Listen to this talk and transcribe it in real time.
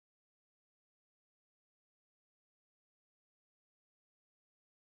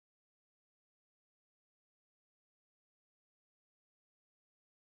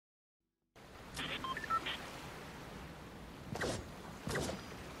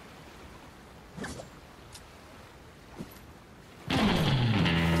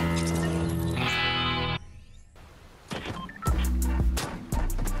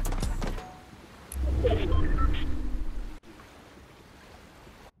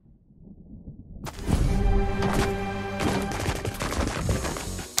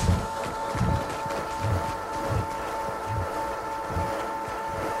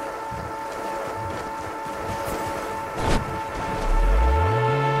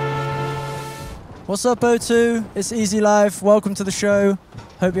What's up, O2? It's Easy Life. Welcome to the show.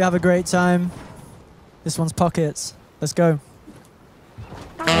 Hope you have a great time. This one's Pockets. Let's go.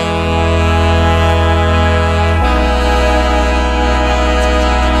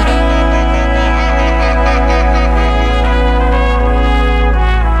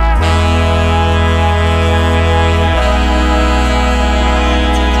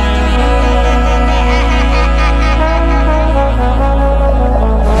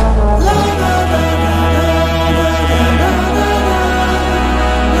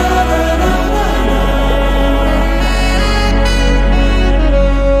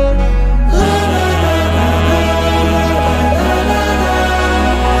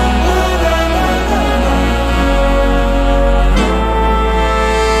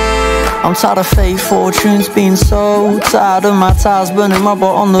 I'm tired of fake fortunes being sold. Tired of my tires burning rubber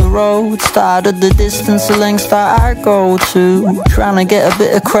on the road. Tired of the distance, the lengths that I go to. Trying to get a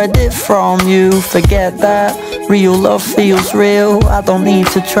bit of credit from you. Forget that, real love feels real. I don't need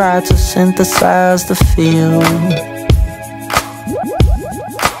to try to synthesize the feel.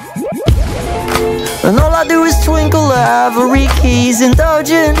 And all I do is twinkle the ivory keys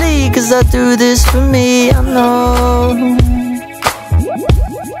indulgently, 'cause I do this for me, I know.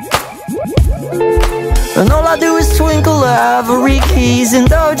 And all I do is twinkle the ivory keys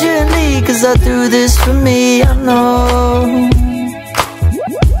indulgently, 'cause I do this for me, I know.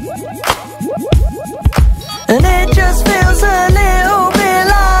 And it just feels a little bit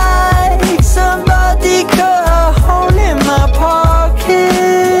like somebody cut a hole in my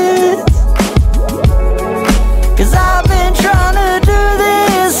pocket. 'Cause I've been trying to do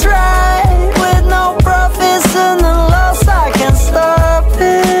this right, with no profits and the loss, I can't stop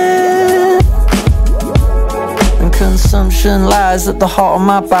it. Consumption lies at the heart of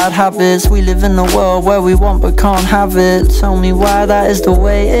my bad habits. We live in a world where we want but can't have it. Tell me why that is the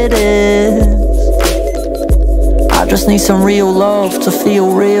way it is. I just need some real love to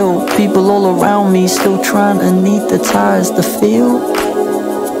feel real. People all around me still trying to need the ties to feel.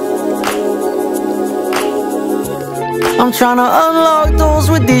 I'm trying to unlock doors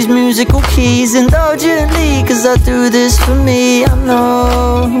with these musical keys indulgently, 'cause I do this for me, I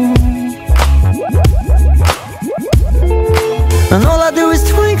know. And all I do is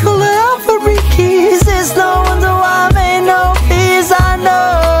twinkle the ivory keys. It's no wonder why I made no peace, I know.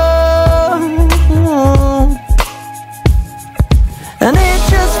 And it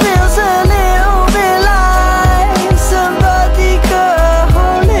just feels a little bit like somebody cut a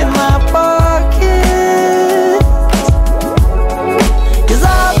hole in my pocket. 'Cause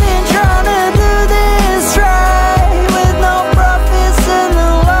I've been trying to do this right, with no profits and the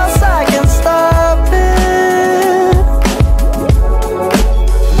loss, I can stop it.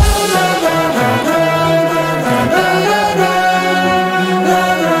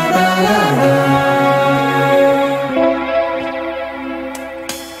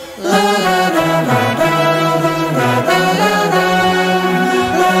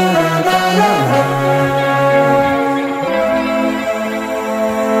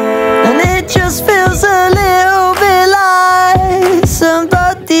 And it just feels a little bit like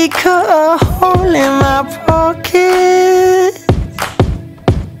somebody cut a hole in my pocket.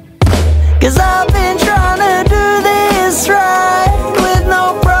 'Cause I've been trying to do this right, with no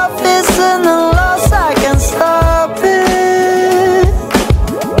profits and the loss, I can stop it.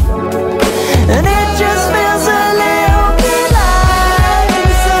 And it just feels a little bit like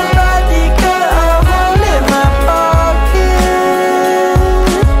somebody cut a hole in my pocket.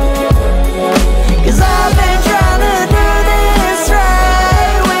 'Cause I've been trying to do this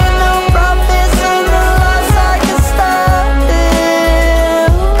right, with no profits and the loss, I can stop it.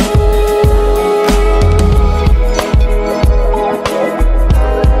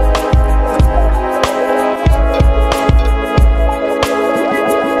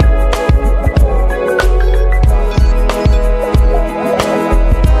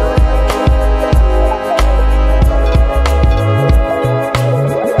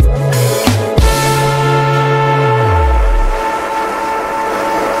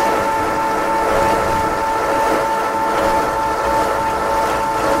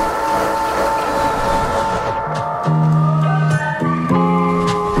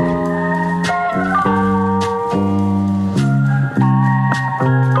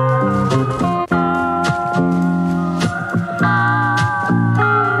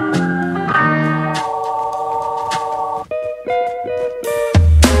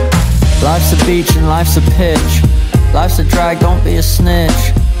 Life's a beach and life's a pitch. Life's a drag, don't be a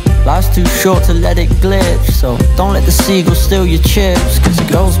snitch. Life's too short to let it glitch, so don't let the seagull steal your chips, 'cause it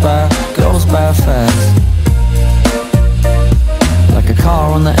goes by fast. Like a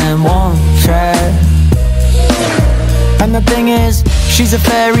car on the M1 track. And the thing is, she's a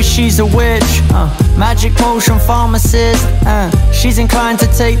fairy, she's a witch, magic potion pharmacist, she's inclined to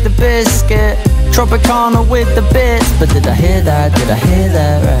take the biscuit, Tropicana with the bits. But did I hear that,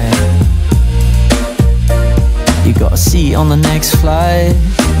 right? You got a seat on the next flight,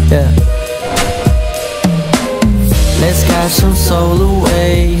 yeah. Let's catch some solar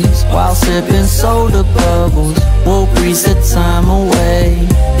waves while sipping soda bubbles. We'll breeze the time away.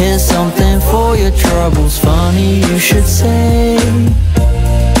 Here's something for your troubles. Funny you should say.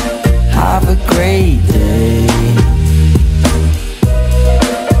 Have a great day.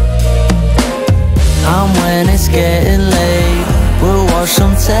 And when it's getting late, we'll watch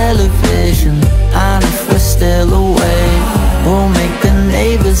some television. And if we're still awake, we'll make the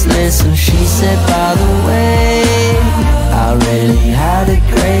neighbors listen. She said, by the way, I really had a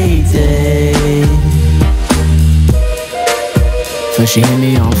great day. So she hit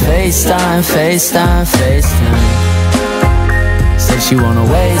me on FaceTime. Said she wanna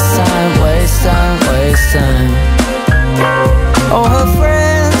waste time. Oh, her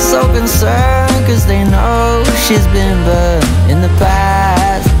friends so concerned, cause they know she's been burned in the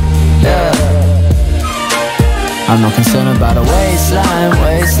past, yeah. I'm not concerned about a waistline,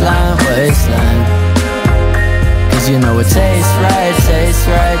 cause you know it tastes right.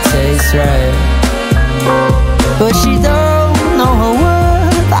 But she don't know her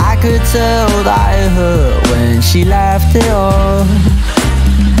worth. I could tell that it hurt when she laughed it off.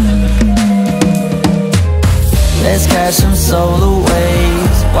 Let's catch some solar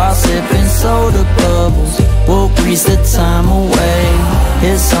waves while sipping soda bubbles. We'll breeze the time away.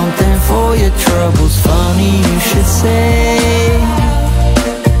 Here's something for your troubles. Funny you should say.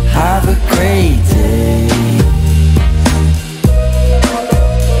 Have a great day.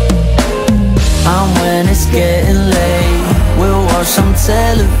 And when it's getting late, we'll watch some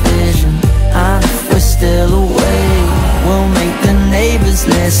television. And if we're still awake, we'll make the neighbors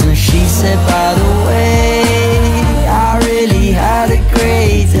listen. She said, by the way, I really had a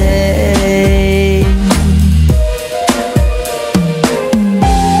great day.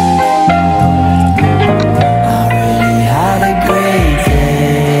 I really had a great day.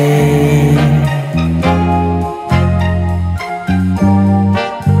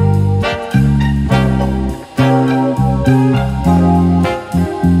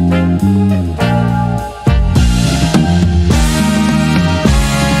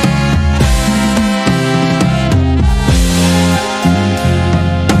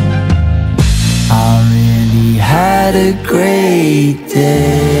 Had a great day.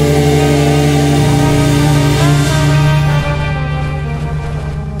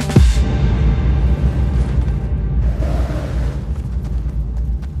 You said you loved the ocean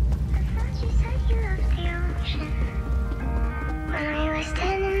when we were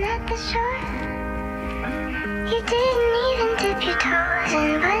standing at the shore. You didn't even dip your toes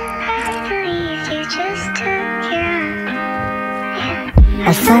in, but I believed you just took your own.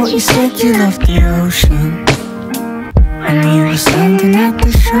 I thought you said you loved the ocean when we were standing at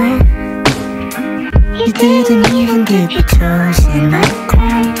the shore. You didn't even dip your toes in. I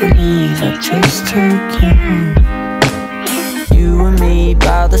can't believe I just took you home. You and me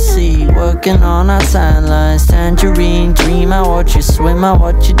by the sea, working on our tan lines. Tangerine dream, I watch you swim, I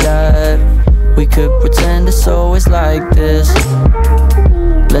watch you dive. We could pretend it's always like this.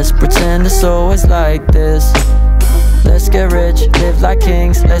 Let's pretend it's always like this. Let's get rich, live like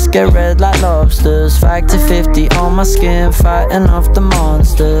kings, let's get red like lobsters. Factor 50 on my skin, fighting off the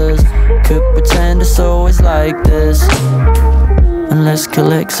monsters. Could pretend it's always like this. And let's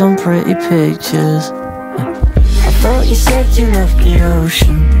collect some pretty pictures. I thought you said you loved the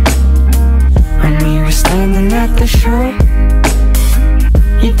ocean when we were standing at the shore.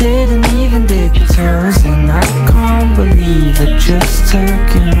 You didn't even dip your toes in. I can't believe I just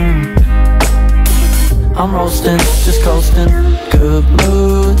took you home. I'm roasting, just coasting, good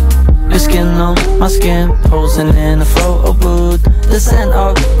mood. Your skin on my skin, posing in a photo booth. The scent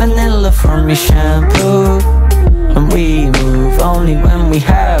of vanilla from your shampoo. And we move only when we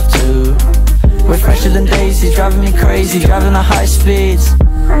have to. We're fresher than daisies, driving me crazy, driving at high speeds.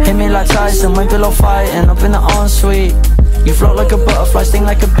 Hit me like Tyson, when below fighting, up in the ensuite. You float like a butterfly, sting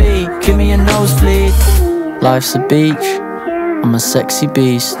like a bee, give me a nosebleed. Life's a beach, I'm a sexy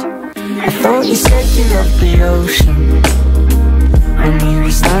beast. I thought you said you loved the ocean when we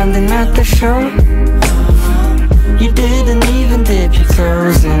were standing at the shore. You didn't even dip your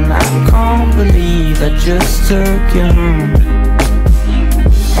toes in. I can't believe I just took you home.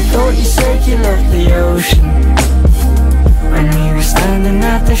 I thought you said you loved the ocean when we were standing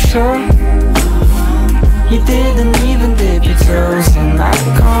at the shore. You didn't even dip your toes, and I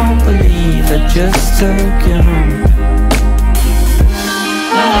can't believe I just took you home.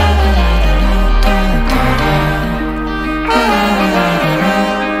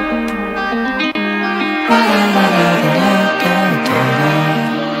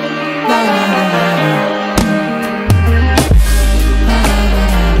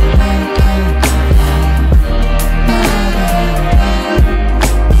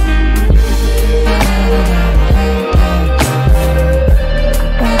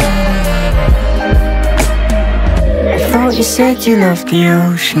 You said you loved the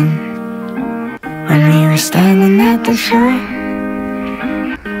ocean when we were standing at the shore.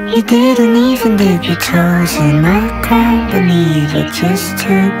 You didn't even dip your toes, and I can't believe I just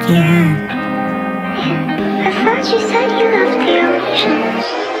took you home. I thought you said you loved the ocean.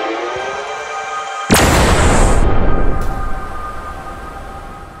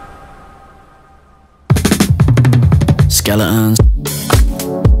 Skeletons.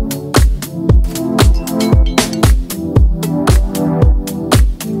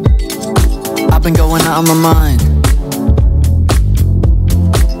 I've been going out of my mind,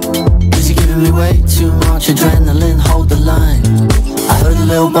 'cause you're giving me way too much adrenaline, hold the line. I heard a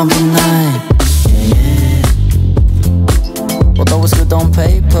little bump in night, yeah, yeah. Although it's good on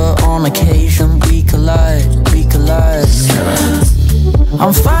paper, on occasion we collide, we collide.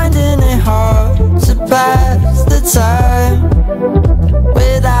 I'm finding it hard to pass the time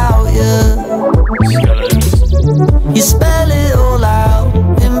without you. You spell it all out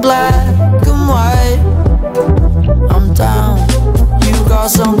in black and white. I'm down. You got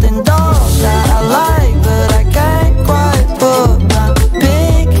something dark that I like, but I can't quite put my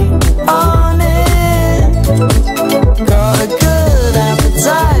pinky on it. Got a good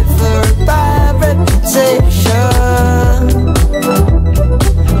appetite for a bad reputation,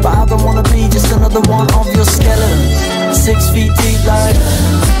 but I don't wanna be just another one of your skeletons. 6 feet deep, like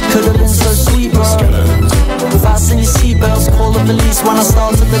could've been so sweet, bro. Fasten your seatbelts, call the police when I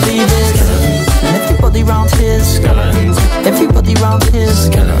start to believe it. And everybody round here's skeletons. Everybody round here's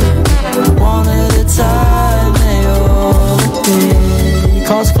skeletons. One at a time, they all appear.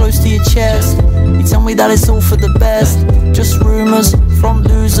 Cards close to your chest. You tell me that it's all for the best. Just rumors from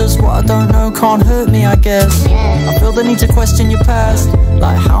losers. What I don't know can't hurt me, I guess. I feel the need to question your past,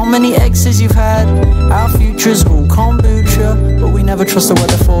 like how many exes you've had. Our future's all kombucha, but we never trust the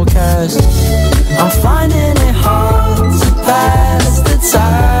weather forecast. I'm finding it hard to pass the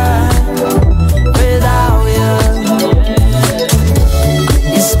time without you.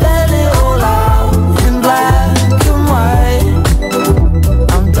 You spell it all out in black and white.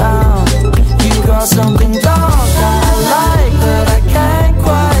 I'm down. You got something dark that I like, but I can't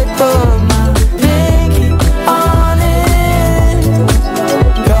quite put my pinky on it.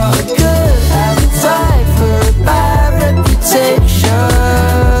 Got a good appetite for a bad reputation,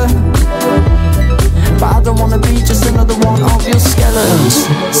 but I don't wanna be just another one of your skeletons.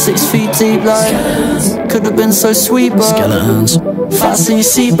 6 feet deep, like could've been so sweet, but skeletons. Fasten your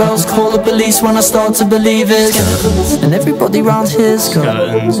seatbelts, call the police when I start to believe it. Skeletons. And everybody round here's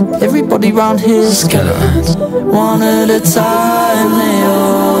skeletons. Everybody round here's skeletons. One at a time, they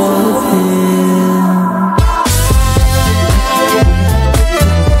all appear.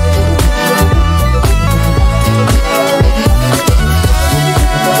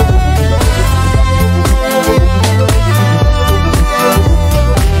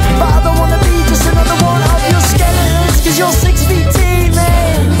 You're 6 feet deep,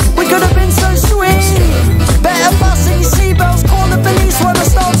 man. We could have been so sweet. Better fasten your seatbelts, call the police when I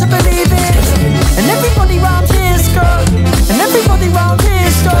start to believe it. And everybody round here's got, and everybody round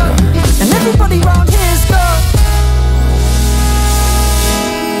here's got, and everybody round here's got.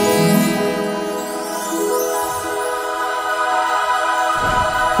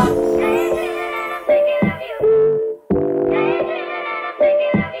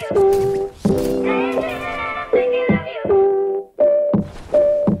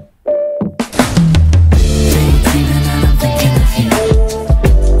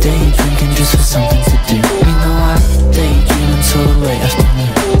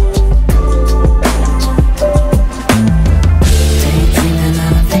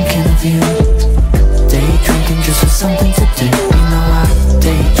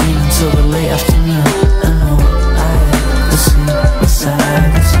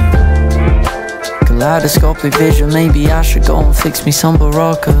 Kaleidoscopic vision, maybe I should go and fix me some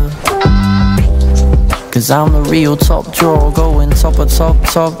Baraka. 'Cause I'm the real top drawer, going top of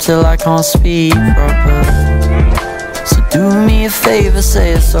top till I can't speak proper. So do me a favor,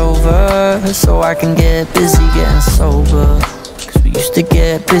 say it's over, so I can get busy getting sober. 'Cause we Used to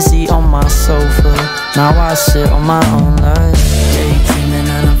get busy on my sofa, now I sit on my own life. Daydreaming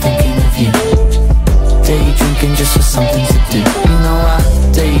and I'm thinking of you. Day drinking just for something to do. You know I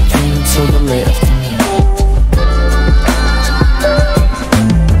daydream until the late afternoon.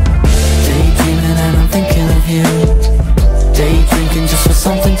 Daydreaming and I'm thinking of you. Day drinking just for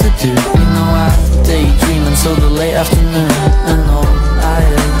something to do. You know I daydream until the late afternoon. And all I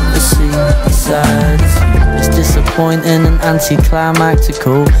ever see besides it's disappointing and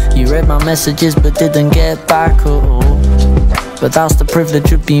anticlimactical. You read my messages but didn't get back at all. But that's the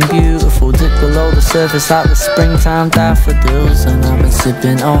privilege of being beautiful. Dip below the surface like the springtime daffodils. And I've been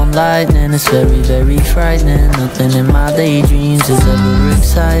sipping on lightning, it's very, very frightening. Nothing in my daydreams is ever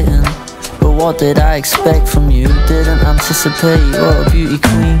exciting. But what did I expect from you? Didn't anticipate what a beauty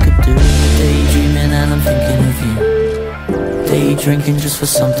queen could do. Daydreaming and I'm thinking of you. Day drinking just for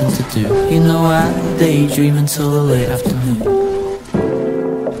something to do. You know I daydream until the late afternoon.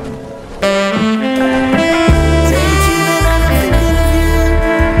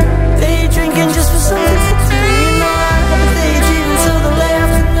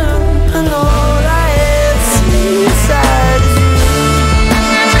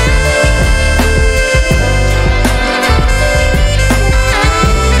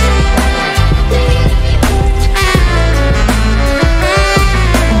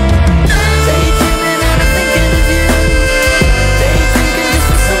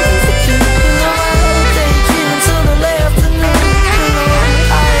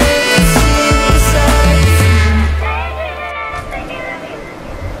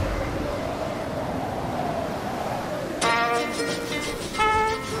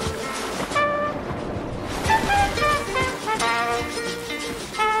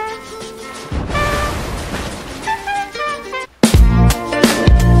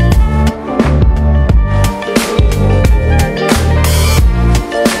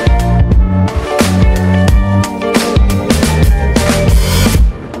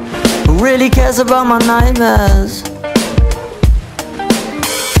 Really cares about my nightmares?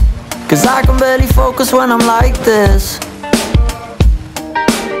 Cause I can barely focus when I'm like this.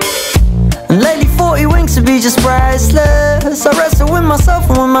 And lately 40 winks would be just priceless. I wrestle with myself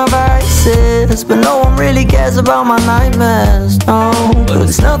and with my vices, but no one really cares about my nightmares, no. But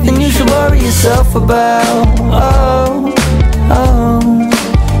it's nothing you should worry yourself about, oh, oh.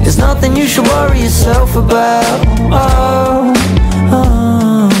 It's nothing you should worry yourself about, oh,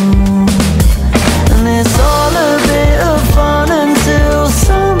 oh. It's all a bit of fun until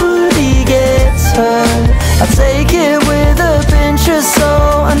somebody gets hurt. I take it with a pinch of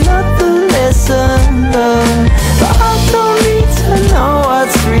salt, another lesson learned. But I don't need to know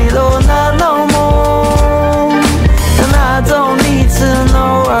what's real or not no more. And I don't need to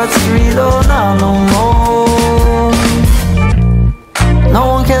know what's real or not no more. No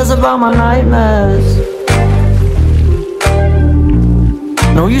one cares about my nightmares.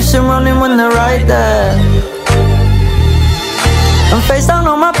 No use in running when they're right there. I'm face down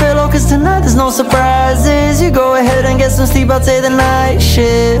on my pillow cause tonight there's no surprises. You go ahead and get some sleep, I'll take the night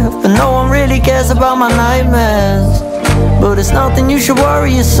shift. But no one really cares about my nightmares. But it's nothing you should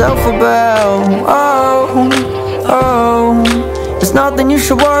worry yourself about, oh, oh. It's nothing you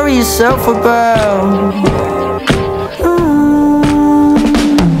should worry yourself about.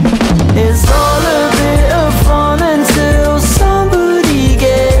 It's all a bit of fun until somebody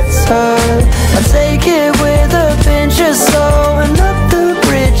gets hurt. I take it with a pinch of salt, another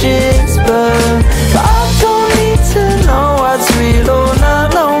bridge is burned. But I don't need to know what's real or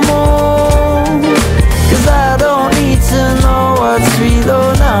not no more. Cause I don't need to know what's real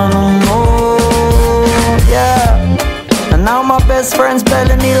or not no more. Yeah. And now my best friend's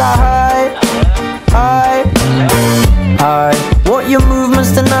belling me like hi, hi, hi. What your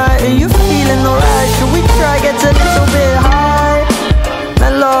movements tonight? Are you feeling alright? Should we try get a little bit high,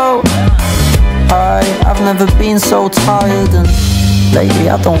 mellow? Hi, I've never been so tired and lately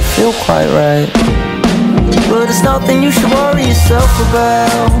I don't feel quite right. But it's nothing you should worry yourself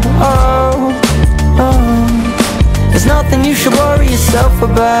about, oh, oh. There's nothing you should worry yourself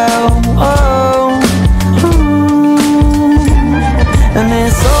about, oh, and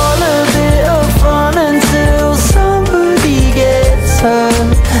it's all a bit of fun until somebody gets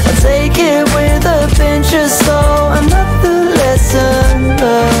hurt. I take it with a pinch of salt, another lesson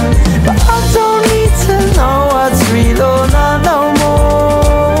learned. But I don't need to know what's real or not no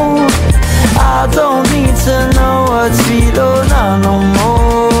more. I don't need to know what's real or not no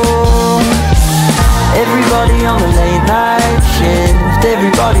more. Everybody on the late night shift,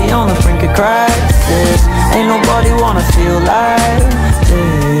 everybody on the brink of crisis. Ain't nobody wanna feel like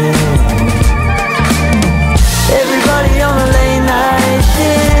this. Everybody on the late night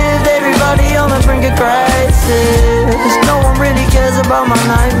my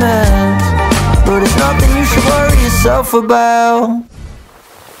nightmares, but it's nothing you should worry yourself about.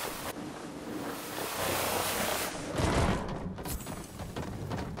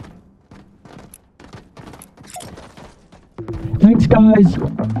 Thanks guys,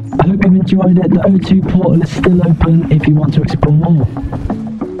 I hope you've enjoyed it. The O2 portal is still open if you want to explore more.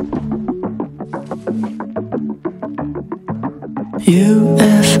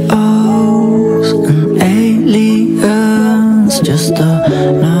 UFOs and aliens, just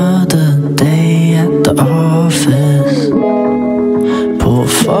another day at the office.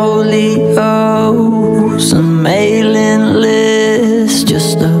 Portfolios and mailing lists,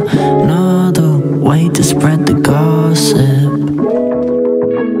 just another way to spread the gossip.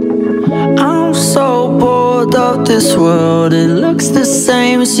 I'm so bored of this world, it looks the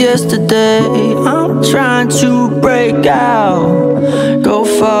same as yesterday. I'm trying to break out, go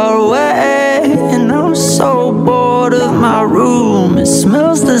far away, and I'm so bored of my room, it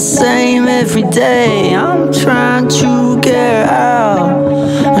smells the same every day. I'm trying to get out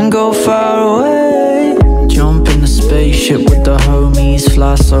and go far away. Jump in the spaceship with the homies,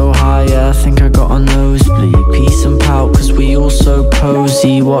 fly so high, yeah, I think I got a nosebleed. Peace and pout, cause we all so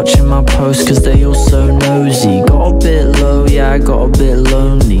posy, watching my posts cause they all so nosy. Got a bit low, yeah, I got a bit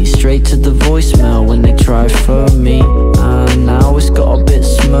lonely, straight to the voicemail when they try phone me. Now it's got a bit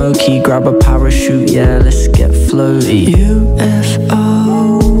smoky, grab a parachute, yeah, let's get floaty. UFO